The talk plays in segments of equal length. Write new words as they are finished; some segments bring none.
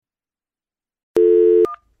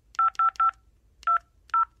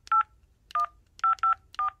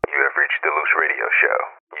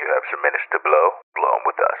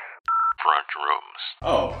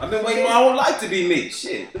I've been waiting my whole life to be me.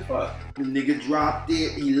 Shit, the fuck? The nigga dropped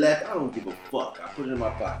it, he left. I don't give a fuck. I put it in my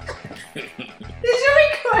pocket. Did you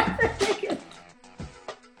record?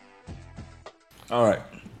 All right.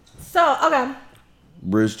 So, okay.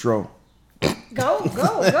 Bridge Tro. Go.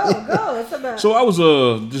 It's about. So I was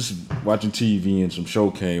just watching TV and some show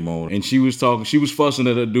came on and she was fussing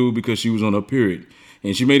at her dude because she was on her period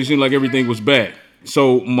and she made it seem like everything was bad.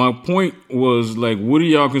 So my point was like, what do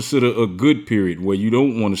y'all consider a good period where you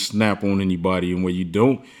don't want to snap on anybody and where you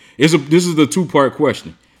don't? This is the 2-part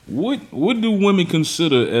question. What do women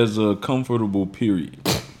consider as a comfortable period?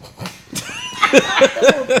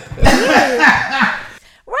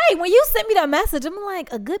 Right, when you sent me that message, I'm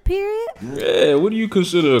like, a good period? Yeah, what do you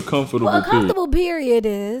consider a comfortable period? A comfortable period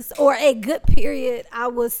is, or a good period, I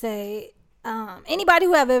would say, anybody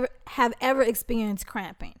who have ever experienced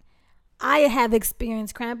cramping. I have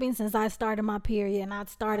experienced cramping since I started my period, and I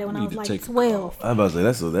started when I was like 12. I was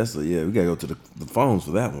about to say, that's a yeah, we gotta go to the phones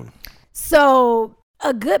for that one. So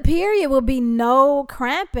a good period will be no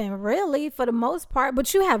cramping, really, for the most part.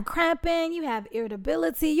 But you have cramping, you have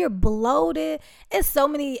irritability, you're bloated. It's so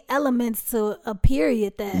many elements to a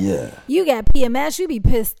period that you got PMS, you be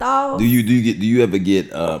pissed off. Do you ever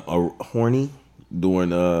get horny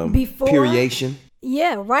during periodation?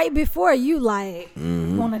 Yeah, right before you like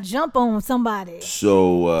want to jump on somebody.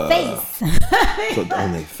 So face. So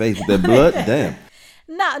on their face with that blood, damn.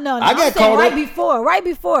 No. I got caught right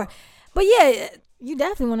before. But yeah. You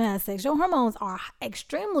definitely want to have sex. Your hormones are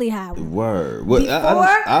extremely high. Word. Before, during,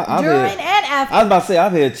 and after. I was about to say,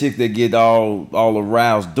 I've had chicks that get all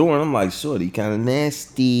aroused during. I'm like, shorty, kind of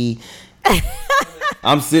nasty.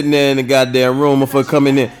 I'm sitting there in the goddamn room before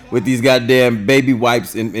coming in with these goddamn baby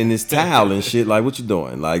wipes in this towel and shit. Like, what you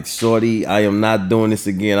doing? Like, shorty, I am not doing this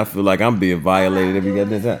again. I feel like I'm being violated every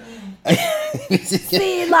goddamn time.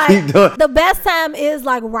 See, like the best time is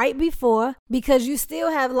like right before, because you still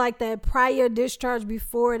have like that prior discharge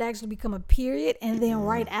before it actually become a period, and then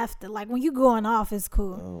right after, like when you going off, it's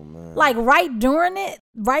cool. Oh, man. Like right during it,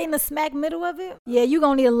 right in the smack middle of it, yeah, you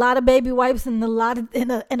gonna need a lot of baby wipes and a lot of in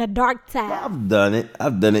a dark towel. I've done it.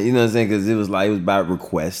 You know what I'm saying? Because it was by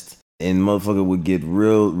request, and motherfucker would get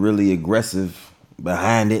really aggressive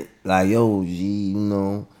behind it. Like, yo, you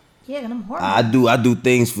know. Yeah, them hormones. I do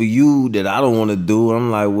things for you that I don't want to do. I'm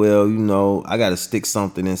like, well, you know, I got to stick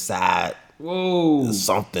something inside. Whoa.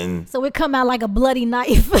 Something. So it come out like a bloody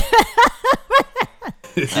knife.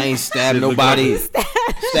 I ain't stabbed nobody.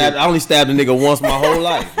 I only stabbed a nigga once my whole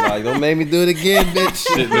life. Like, don't make me do it again, bitch.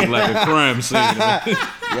 Shit look like a crime scene.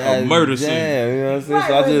 A murder scene. You know what I'm saying?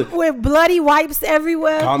 Right, so with bloody wipes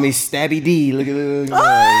everywhere. Call me Stabby D. Look at it.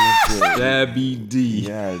 Stabby D.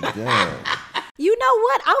 God damn. You know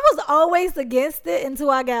what? I was always against it until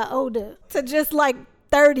I got older. To just like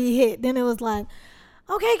 30 hit. Then it was like,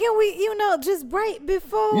 okay, can we, just right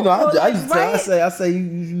before? You know, I used to I say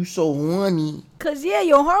you so horny. Cause yeah,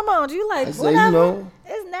 your hormones, you like, whatever.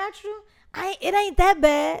 It's natural. It ain't that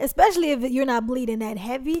bad, especially if you're not bleeding that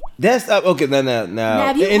heavy. That's okay. Now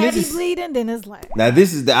if you heavy bleeding, then it's like. Now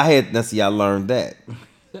this is I learned that.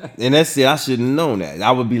 And that's it. I shouldn't have known that. I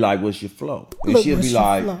would be like, "What's your flow?" And she'd be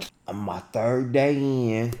like, "I'm my 3rd day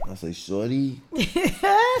in." I say, "Shorty,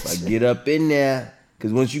 like, get up in there."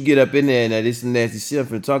 Because once you get up in there, now this is nasty shit I'm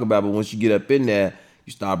finna talk about. But once you get up in there,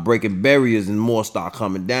 you start breaking barriers and more start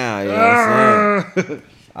coming down. You know what I'm saying?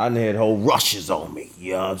 I done had whole rushes on me.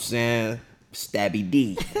 You know what I'm saying? Stabby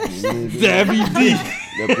D. Stabby D.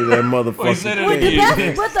 Up to that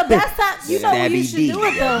motherfucker. But the best time, you know when you should do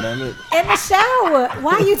it though. In the shower.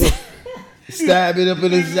 Why you stab it up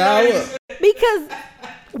in the shower? Because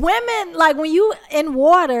women, like when you in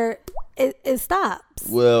water, it stops.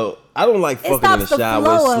 Well, I don't like fucking in the shower.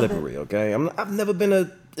 It's slippery, okay? I've never been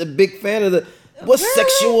a big fan of what's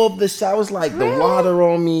sexual of the shower. It's like the water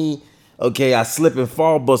on me. Okay, I slip and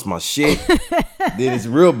fall, bust my shit. Then it's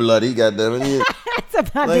real bloody, goddamn it.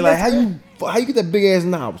 Like how you get that big ass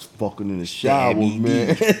knob? I was fucking in the shower,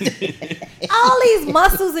 man. All these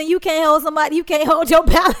muscles and you can't hold your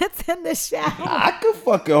balance in the shower. I could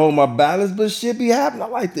fucking hold my balance, but shit be happening. I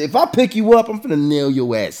like that. If I pick you up, I'm finna nail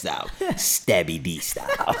your ass out. Stabby D style.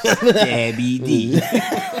 Stabby D.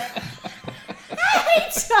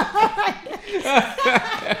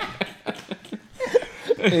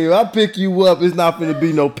 Hey, if I pick you up, it's not finna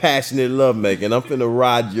be no passionate love making. I'm finna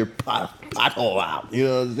ride your pothole out. You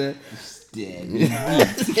know what I'm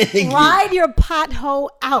saying? Ride your pothole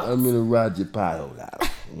out. I'm gonna ride your pothole out.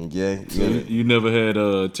 Okay? So you never had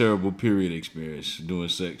a terrible period experience doing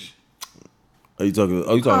sex? Are you talking?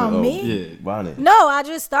 Oh, you talking? Me? Yeah. Bonnie. No, I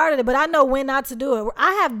just started it, but I know when not to do it.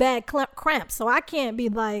 I have bad cramps, so I can't be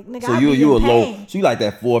like, nigga, So I you be a in low? pain. So you like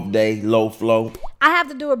that 4th day low flow? I have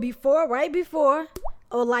to do it right before,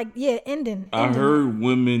 or like ending. I heard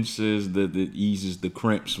women says that it eases the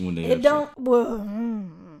cramps when they. It don't. Well,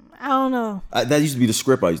 I don't know. That used to be the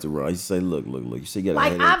script I used to run. I used to say, look. You see, you got a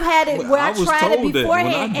Like headache. I've had it where I I was tried it told that when I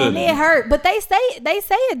beforehand done and it. it hurt, but they say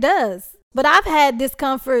it does. But I've had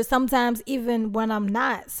discomfort sometimes even when I'm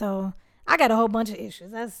not. So I got a whole bunch of issues.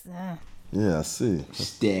 That's Yeah, I see.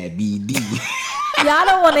 Stabby D. y'all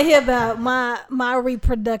don't want to hear about my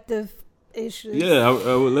reproductive issues. Yeah,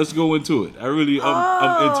 let's go into it.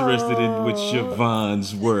 I'm interested in with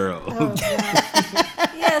Siobhan's world.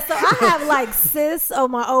 Yeah, so I have like cysts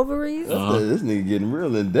on my ovaries. This nigga getting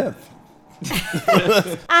real in depth.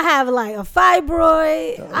 I have like a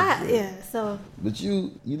fibroid. So But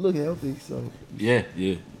you look healthy, so. Yeah.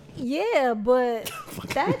 yeah, but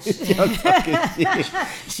that's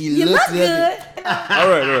She you look good. All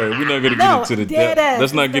right. We're not gonna No, get into the dead depth. ass.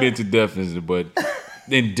 Let's not get into deafness, but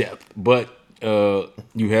in depth. But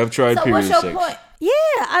you have tried So period what's your sex. point?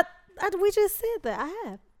 Yeah, we just said that. I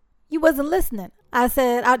have. You wasn't listening. I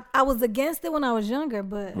said I was against it when I was younger,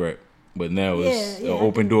 but Right. But now it's Yeah. an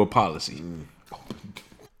open door policy.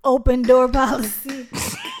 open door policy.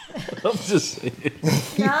 I'm just saying.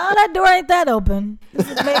 No, that door ain't that open. This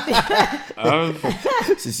is maybe.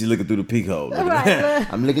 Since she looking through the peephole. Right,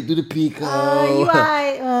 I'm looking through the peephole. you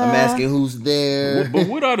right. I'm asking who's there. But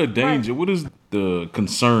what are the danger? What is the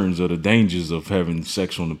concerns or the dangers of having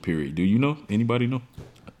sex on the period? Do you know? Anybody know?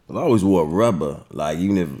 Well, I always wore rubber, like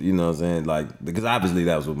even if you know what I'm saying, like because obviously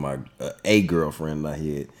that was with my a girlfriend I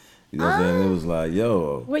had. You know what I'm saying? It was like,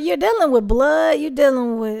 yo, Well, you're dealing with blood. You're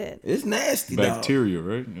dealing with. it's nasty, dog. Bacteria,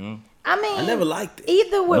 right? Yeah. I mean, I never liked it.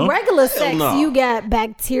 Either with No? regular sex, no. you got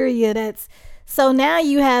bacteria. That's so now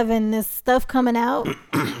you having this stuff coming out.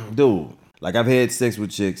 Dude, like I've had sex with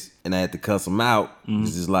chicks and I had to cuss them out.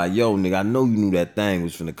 It's just like, yo, nigga, I know you knew that thing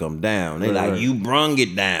was finna come down. They Right, like, right. you brung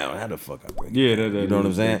it down. How the fuck I bring it Yeah, down? that You know what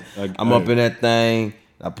I'm is- saying? I- Up in that thing.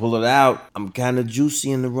 I pull it out. I'm kind of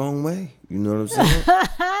juicy in the wrong way. You know what I'm saying?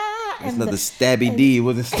 It's not the stabby D. It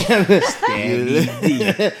wasn't stabby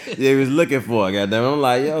D. They was looking for it, goddamn. I'm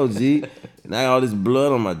like, yo, G, now all this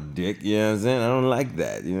blood on my dick, you know what I'm saying? I don't like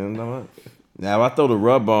that, you know what I'm saying? Now, if I throw the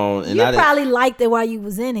rub on and You I probably liked it while you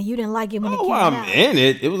was in it. You didn't like it when it oh, came while I'm out. in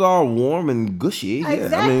it, it was all warm and gushy. Yeah,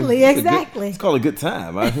 Exactly, it's a good- exactly. it's called a good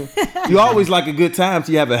time. You always like a good time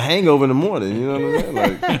till you have a hangover in the morning. You know what I'm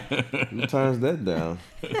saying? Like, who turns that down?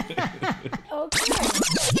 Okay.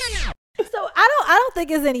 So I don't think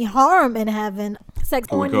there's any harm in having sex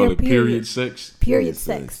We on call your it period sex. Period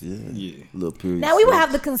sex. Yeah. Yeah. Little period. Now we would sex.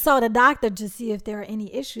 have to consult a doctor to see if there are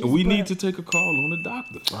any issues. We but- need to take a call on a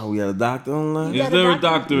doctor. Oh, we got a doctor online? You Is got a there a doctor?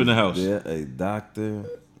 doctor in the house? Yeah, a doctor.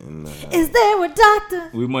 In the house. Is there a doctor?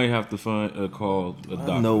 We might have to call a I doctor.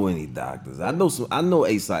 don't know any doctors. I know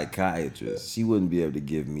a psychiatrist. She wouldn't be able to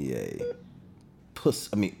give me a pussy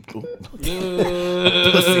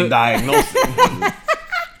diagnosis.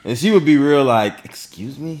 And she would be real like,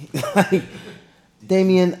 excuse me? Like,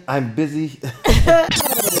 Damien, I'm busy.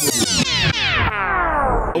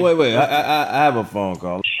 Wait, I have a phone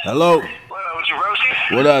call. Hello? What up with you,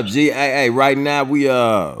 Rosie? What up, G? Hey, right now we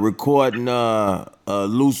recording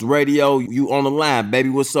Loose Radio. You on the line, baby.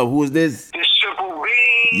 What's up? Who is this? This Triple B.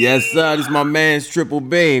 Yes, sir. This is my man's Triple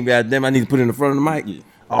Beam. Goddamn, I need to put it in the front of the mic.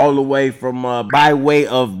 All the way from by way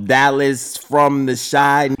of Dallas from the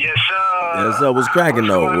Shy. Yes, sir. Yes, sir. What's cracking,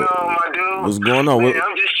 though? What's going on, my dude? What's going on? Man, What-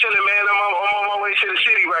 I'm just chilling, man. I'm on my way to the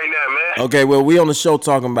city right now, man. Okay, well, we on the show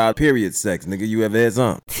talking about period sex, nigga. You ever had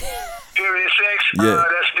some? Period sex. Yeah.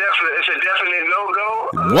 That's definite. It's a definite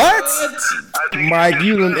no-go. What? I think Mike,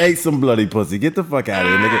 you done ate some bloody pussy. Get the fuck out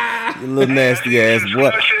of here, nigga. You little nasty ass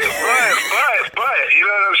boy. But, you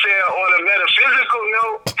know what I'm saying? On a metaphysical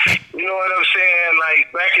note, you know what I'm saying?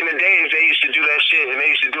 Like, back in the days, they used to do that shit, and they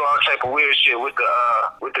used to do all type of weird shit with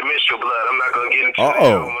the menstrual blood. I'm not gonna get into that. Uh-oh.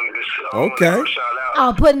 I don't wanna Okay. shout out.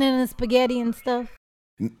 Oh, putting it in the spaghetti and stuff.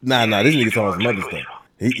 Nah, this nigga talking some other stuff.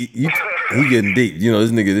 He getting deep. You know,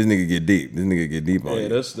 this nigga get deep. This nigga get deep on Yeah, you.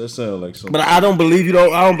 that sounds like something. But I don't believe you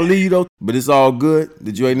though. But it's all good.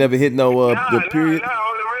 That you ain't never hit no the period. Nah,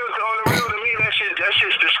 on the real to me, that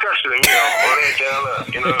shit's disgusting, you know, on that down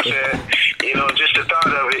up, you know what I'm saying? You know, just the thought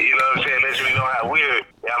of it, you know what I'm saying, lets me know how weird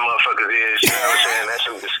y'all motherfuckers is, you know what I'm saying? That's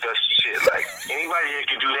some disgusting shit. Like, anybody that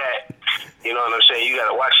can do that, you know what I'm saying, you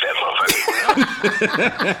gotta watch that motherfucker, you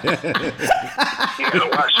know? You gotta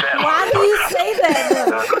watch that Why do you say that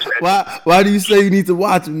though? Why do you say you need to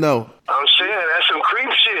watch him? No. I'm saying that's some creep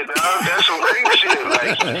shit, dog. That's some creep shit.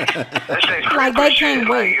 Like, that's that creep like they can't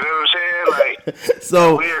wait. You know what I'm saying? Like,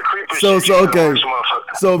 So, weird creepy so shit, you know, okay. this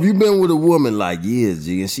motherfucker. So if you been with a woman like years,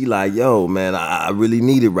 G, and she like, yo, man, I really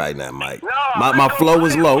need it right now, Mike. No, My flow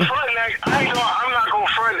is low. I'm not gonna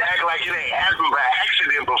front and act like it ain't happened by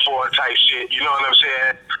accident before type shit. You know what I'm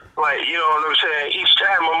saying? Like, you know what I'm saying? Each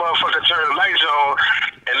time a motherfucker turn the lights on,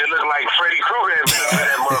 and it looked like Freddy Krueger had been up in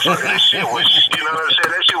that motherfucker. This shit was, you know what I'm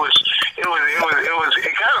saying? That shit was,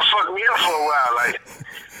 it kind of fucked me up for a while. Like,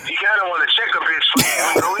 you kind of want to check a bitch before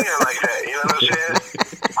you go in like that. You know what I'm saying?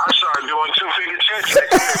 I started doing 2-figure checks.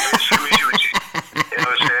 Like, bitch, let me do what you. You know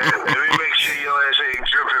what I'm saying? Let me make sure your ass ain't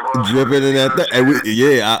dripping. Dripping in that thing.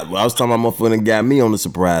 Hey, I was talking about motherfucker that got me on the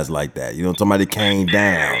surprise like that. You know, somebody came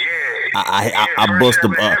down. I bust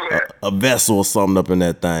a vessel or something up in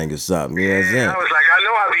that thing or something. You know what I'm saying? I was like, I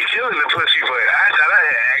know I be killing the pussy, but I thought I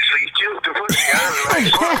had actually killed the pussy. I was like,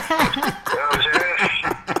 fuck. You know what I'm saying?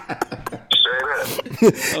 Straight up.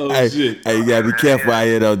 Oh, shit. Hey, you gotta be careful out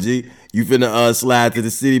here though, G. You finna slide to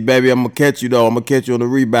the city, baby. I'm gonna catch you though. I'm gonna catch you on the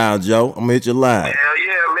rebound, Joe. I'm gonna hit your line. Hell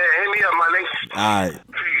yeah, man. Hit me up, my nigga. All right.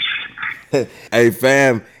 Peace. Hey,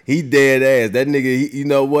 fam, he dead ass. That nigga, you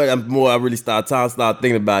know what? I really start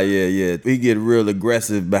thinking about, yeah. He get real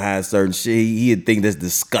aggressive behind certain shit. He'd think that's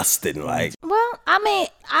disgusting, like. Well, I mean,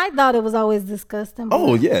 I thought it was always disgusting. But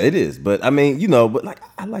Oh, yeah, it is. But, I mean, you know, but, like,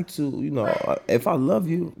 I like to, you know, if I love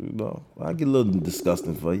you, you know, I get a little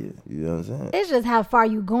disgusting for you. You know what I'm saying? it's just how far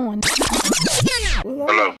you going.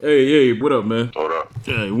 Hello. Hey, what up, man? Hold up.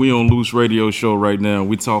 Hey, we on Loose Radio Show right now.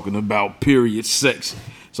 We talking about period sex.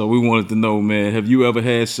 So we wanted to know, man, have you ever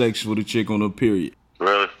had sex with a chick on a period?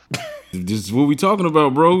 Really? This is what we talking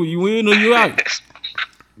about, bro. You in or you out?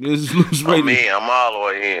 This is Loose Radio. Me, I'm all the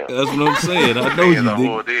way in. That's what I'm saying. I know you, the dig.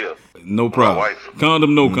 whole deal. No problem. My wife.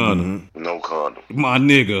 Condom, no condom. No condom. My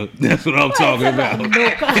nigga. That's what I'm talking about.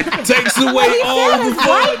 Takes away He all said the it's fun.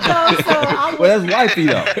 right though, so I Well, that's wifey,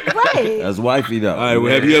 though. right. That's wifey, though. All right,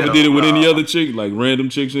 well, have you ever did it with any other chick, like random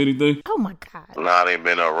chicks or anything? Oh my God. Nah, it ain't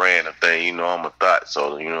been no random thing. You know, I'm a thought,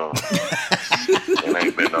 so, you know. It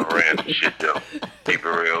ain't been no random shit, though. Keep it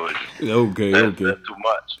real with you. Okay. That's too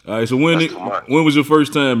much. All right, so That's too much. when was the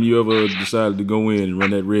first time you ever decided to go in and run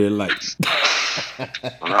that red light?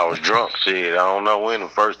 When I was drunk, shit. I don't know when the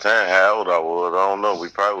first time, how old I was. I don't know. We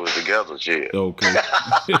probably was together, shit. Okay.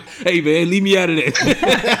 Hey, man, leave me out of that.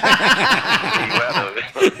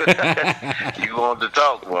 You want to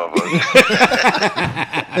talk,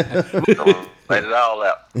 motherfucker. Let it all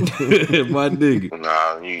out. My nigga.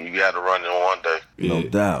 Nah, you got to run it one day. No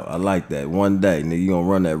doubt. I like that. One day, nigga, you gonna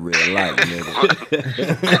run that red light, nigga.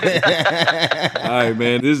 All right,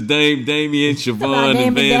 man. This Damien, Siobhan,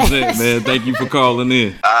 and Damien Van Dash. Zant, man. Thank you for calling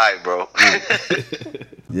in. All right, bro.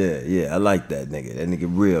 Yeah, I like that nigga. That nigga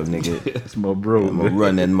real, nigga. That's my bro, I'm gonna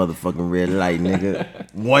run that motherfucking red light, nigga.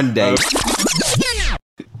 One day.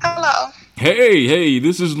 Hello. Hey,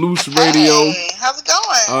 this is Loose Radio. Hey, how's it going?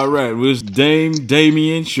 All right, it's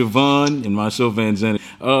Damien, Siobhan, and myself, Van Zandt.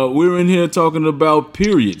 We're in here talking about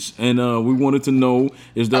periods, and we wanted to know: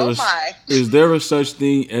 is there a such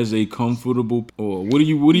thing as a comfortable, or what do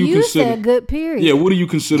you You consider? said good period. Yeah, what do you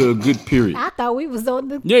consider a good period? I thought we was on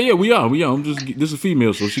the. Yeah, we are. This is a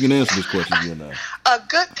female, so she can answer this question. You know. A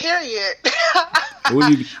good period. What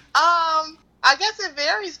do you? I guess it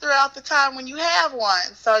varies throughout the time when you have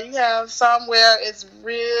one. So you have some where it's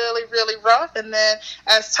really, really rough, and then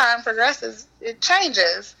as time progresses, it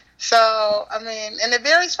changes. So, I mean, and it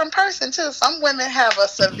varies from person, too. Some women have a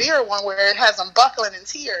severe one where it has them buckling in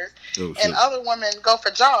tears, and other women go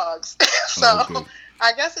for jogs. So, okay.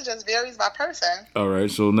 I guess it just varies by person. All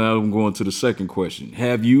right, so now I'm going to the second question.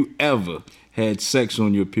 Have you ever had sex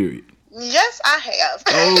on your period? Yes, I have.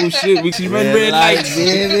 Oh, shit, we see red lights.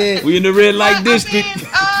 baby. We in the red light district.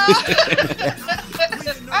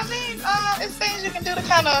 It's things you can do to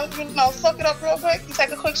kind of, soak it up real quick. You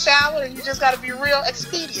take a quick shower, and you just got to be real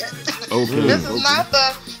expedient. Okay. This is not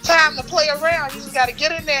the time to play around. You just got to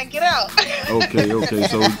get in there and get out. Okay.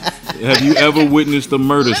 So, have you ever witnessed a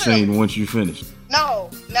murder scene once you finished? No,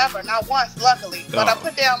 never. Not once, luckily. But I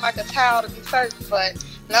put down like a towel to be certain, but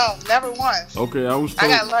no, never once. Okay, I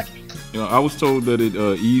got lucky. I was told that it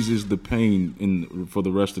eases the pain for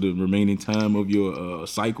the rest of the remaining time of your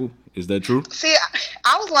cycle. Is that true? See,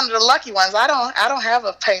 I was one of the lucky ones. I don't have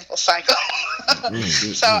a painful cycle,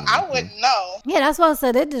 so I wouldn't know. Yeah, that's why I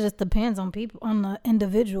said it just depends on people, on the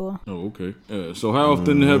individual. Oh, okay. So how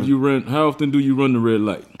often How often do you run the red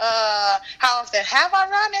light? How often have I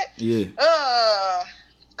run it? Yeah.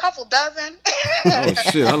 couple dozen. Oh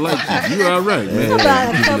shit, I like you. You all right, man.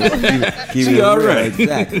 About a couple. Keep She it all real, right.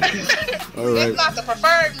 Exactly. All right. It's not the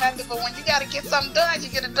preferred method, but when you got to get something done, you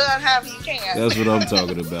get it done however you can. That's what I'm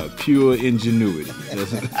talking about. Pure ingenuity.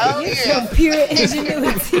 Oh, yeah. Pure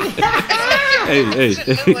ingenuity. Hey.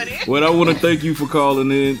 Ingenuity. Well, I want to thank you for calling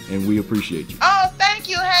in, and we appreciate you. Oh, thank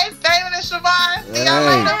you. Hey, David and Siobhan. See y'all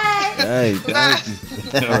later. Hey, thank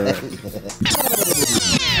you. All right.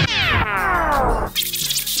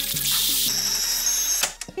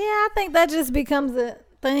 Yeah, I think that just becomes a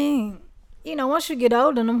thing. You know, once you get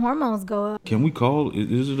older, them hormones go up. Can we call?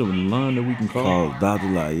 Is it a line that we can call? Oh, Dr.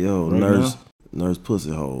 like, yo, Right nurse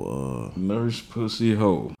pussy hole. Nurse pussy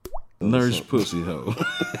hoe. Nurse pussy hoe.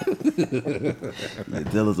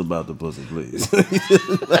 Tell us about the pussy, please.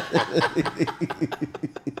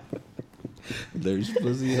 Nurse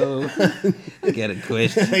pussy hoe. I got a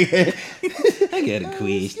question.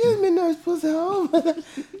 Excuse me, nurse pussy hole.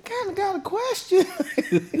 Kind of got a question.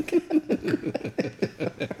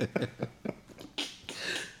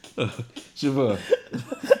 Siobhan.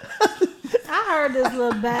 I heard this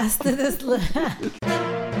little bastard. This little.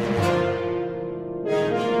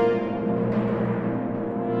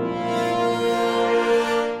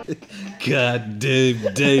 God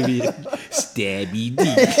damn, David. Stabby D.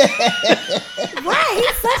 Right,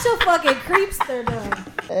 he's such a fucking creepster, though.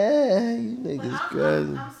 Hey, you niggas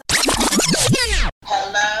crazy.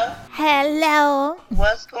 Hello. Hello.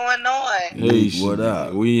 What's going on? Hey, What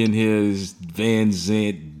up? We in here is Van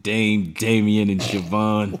Zant, Dame, Damien, and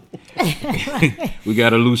Siobhan. We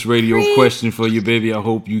got a loose radio question for you, baby. I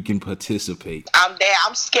hope you can participate. I'm there.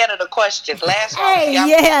 I'm scared of the question. Last one. Hey,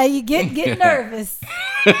 yeah, you get nervous.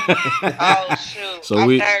 Oh, shoot. So I'm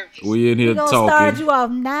we nervous. in here We're gonna start talking. you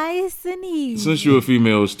off nice and easy. Since you're a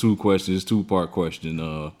female, it's two questions, two-part question.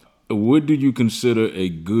 What do you consider a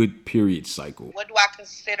good period cycle? What do I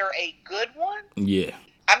consider a good one? Yeah.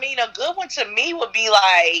 I mean, a good one to me would be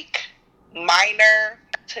like minor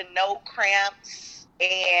to no cramps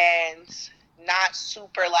and not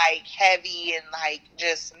super like heavy and like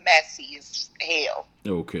just messy as hell.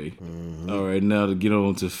 Okay. All right, now to get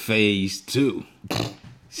on to phase 2.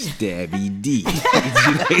 Stabby D.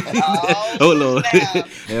 Hold on. snap.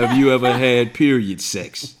 Have you ever had period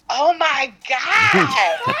sex? Oh my God.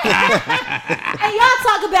 Hey, y'all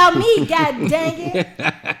talk about me, god dang it.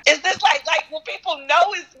 Is this like when people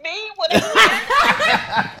know it's me? What is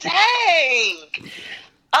it? Dang.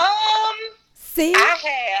 See? I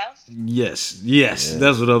have. Yes,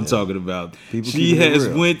 that's what I'm talking about. People She keeping it has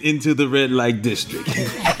real. went into the red light district.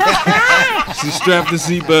 She strapped the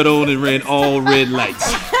seatbelt on and ran all red lights.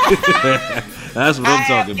 That's what I'm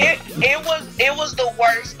talking about. It was the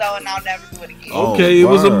worst though, and I'll never do it again. Oh, Okay, it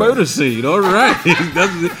was a word. murder scene. All right.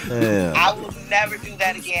 That's it. Damn. I will never do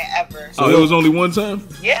that again ever. Oh, it was only one time?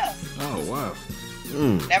 Yeah, Oh, wow.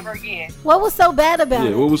 never again. What was so bad about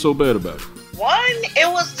Yeah, it? what was so bad about it? One,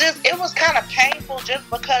 it was kind of painful just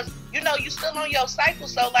because, you still on your cycle.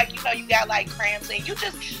 So like, you got like cramps and when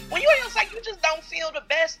you're on your cycle, you just don't feel the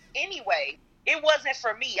best anyway. It wasn't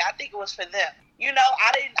for me. I think it was for them.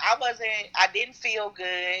 I didn't feel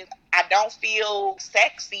good. I don't feel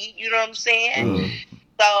sexy. You know what I'm saying?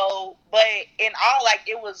 So, but in all, like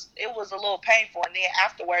it was a little painful, and then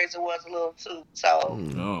afterwards it was a little too. So, Oh,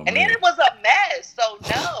 and man. then it was a mess. So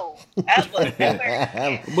no, ever,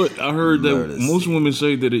 never. But I heard that Murder most scene. women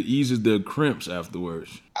say that it eases their cramps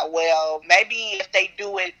afterwards. Well, maybe if they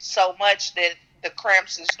do it so much that the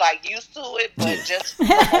cramps is like used to it, but just one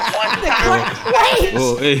time. Wait,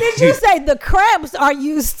 Well, hey. did you say the cramps are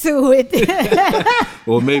used to it?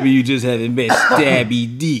 Or maybe you just haven't met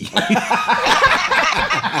Stabby D.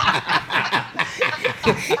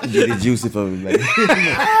 Get it juicy for me, man.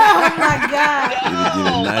 Oh my God. Get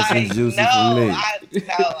it nice and juicy no, for me.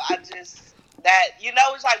 I just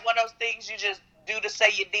it's like one of those things you just do to say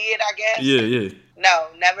you did, I guess. Yeah. No,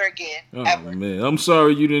 never again. Oh, Ever. man. I'm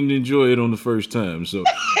sorry you didn't enjoy it on the first time. So,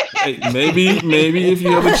 hey, maybe if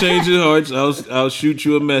you ever change your hearts, I'll shoot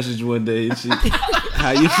you a message one day and see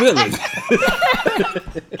how you feeling.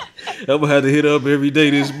 I'm gonna have to hit up every day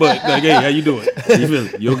this butt. Like, hey, how you doing? How you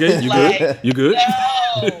feeling? You okay? You good? You good?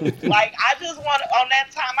 No, like I just want on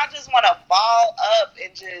that time. I just want to ball up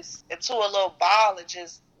and just into a little ball and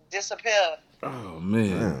just disappear. Oh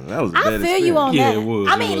man. Damn, that was a I bad feel you on Yeah, that. it was,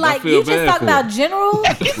 I it mean, was. I like, feel you just bad talking for about him. general.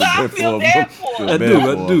 I feel bad for I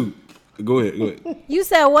it. do. Go ahead. You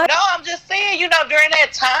said what? No, I'm just saying, during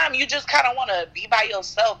that time, you just kind of want to be by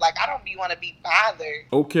yourself. Like, I don't want to be bothered.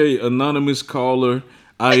 Okay, anonymous caller.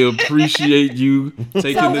 I appreciate you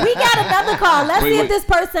taking So the we got another call. Let's Wait, see wait. if this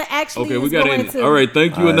person actually Okay, is we got going it. to. All right,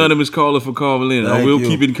 thank you, All right. anonymous caller, for calling in. I Thank will you.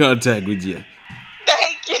 keep in contact with you.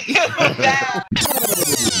 Thank you.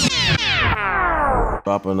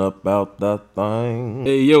 Dropping up out that thing.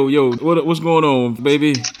 Hey, yo, what's going on,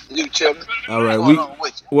 baby? You children. All right, What's going on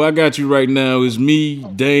with you? well, I got you right now. Is me,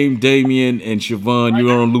 Dame, Damien, and Siobhan.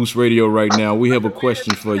 You're on Loose Radio right now. We have a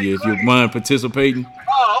question for you. If you mind participating,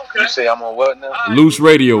 Oh, okay. You say I'm on what now? Loose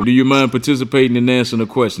Radio. Do you mind participating and answering a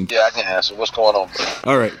question? Yeah, I can answer. What's going on, bro?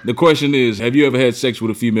 All right. The question is: have you ever had sex with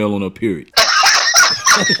a female on her period?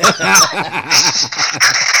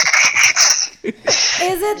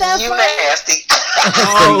 Is it that You funny? nasty.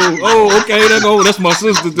 Oh, okay. That's my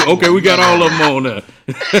sister. Okay, we got all of them on there.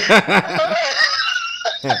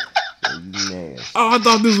 Oh, I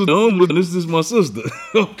thought this was this is my sister.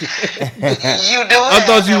 Okay. You do I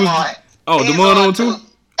thought you was. on. Oh, He's Demond on on too? too.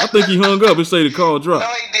 I think he hung up and say the call No, dropped.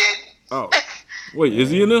 he did. Oh, wait, is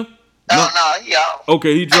he in there? No, he out.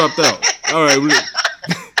 Okay, he dropped out. All right.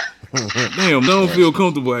 Damn, I don't feel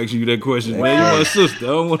comfortable asking you that question, man. You're my sister.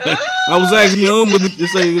 I was asking you, but you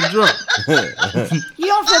say it dropped. You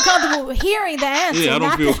don't feel comfortable hearing the answer. Yeah, I don't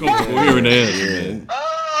not feel the- comfortable hearing the answer, man.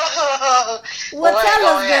 Oh, Well, boy, tell go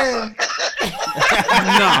us, girl.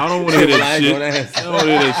 Nah, I don't want to hear that shit. I don't want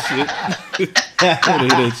to hear that shit. I don't want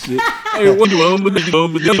to hear that shit. Hey, what do I'm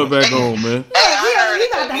back home, man? Hey, I heard he a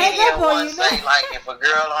about to hang comedian up on once you, say, like, if a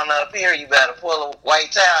girl on her period, you better pull a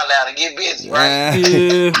white towel out and get busy, right?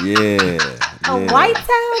 Yeah. A white towel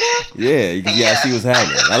though? Yeah, you can see what's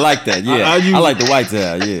happening. I like that. Yeah, I use- I like the white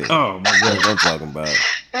towel. Yeah. Oh my That's god. what I'm talking about.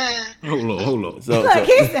 Hold on. So, Look,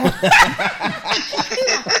 he said.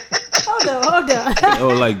 Hold on. Oh,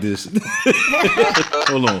 like this.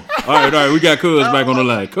 Hold on. All right. We got Cuz back on the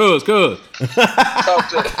line. Cuz. Talk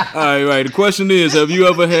to her. All right. The question is, have you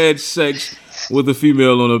ever had sex with a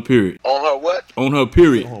female on her period? On her what? On her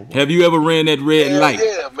period. Have you ever ran that red Hell light?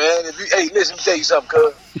 yeah, man. If you, hey, listen, let me tell you something,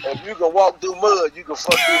 cuz. If you can walk through mud, you can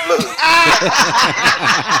fuck through blood.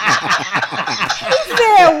 He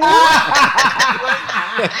said what?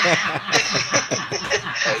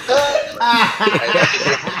 Hey, that's a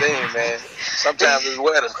different thing, man. Sometimes it's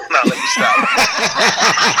wetter. Now let me stop.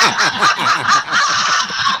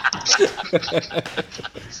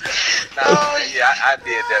 Nah, yeah, I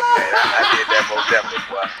did that, man. I did that most definitely,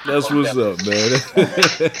 boy. That's Most what's definitely. up,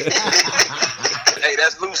 man. Hey,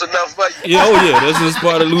 that's loose enough for you. Yeah, that's just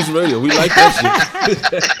part of Loose Radio. We like that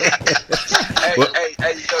shit. Hey, What? hey,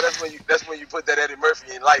 you know that's when you put that Eddie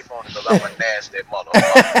Murphy in life on it, because I'm a nasty mother.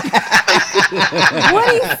 What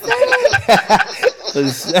he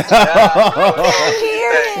said?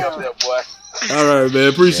 Hear Hey, up him. there, boy. All right, man.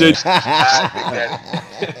 Appreciate you. I think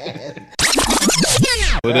that.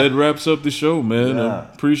 Well, that wraps up the show, man.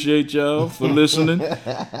 I appreciate y'all for listening.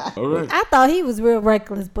 All right. I thought he was real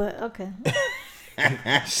reckless, but okay.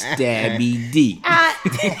 Stabby D.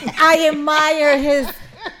 I admire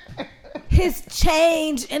his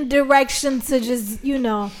change in direction to just,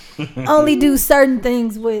 only do certain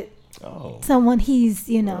things with someone he's,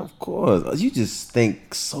 of course, you just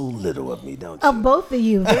think so little of me, don't you? of both of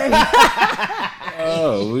you.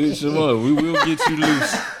 Oh, we will get you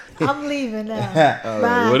loose. I'm leaving now. All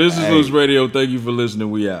right. Well, this is Loose Radio. Thank you for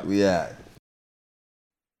listening. We out. We out.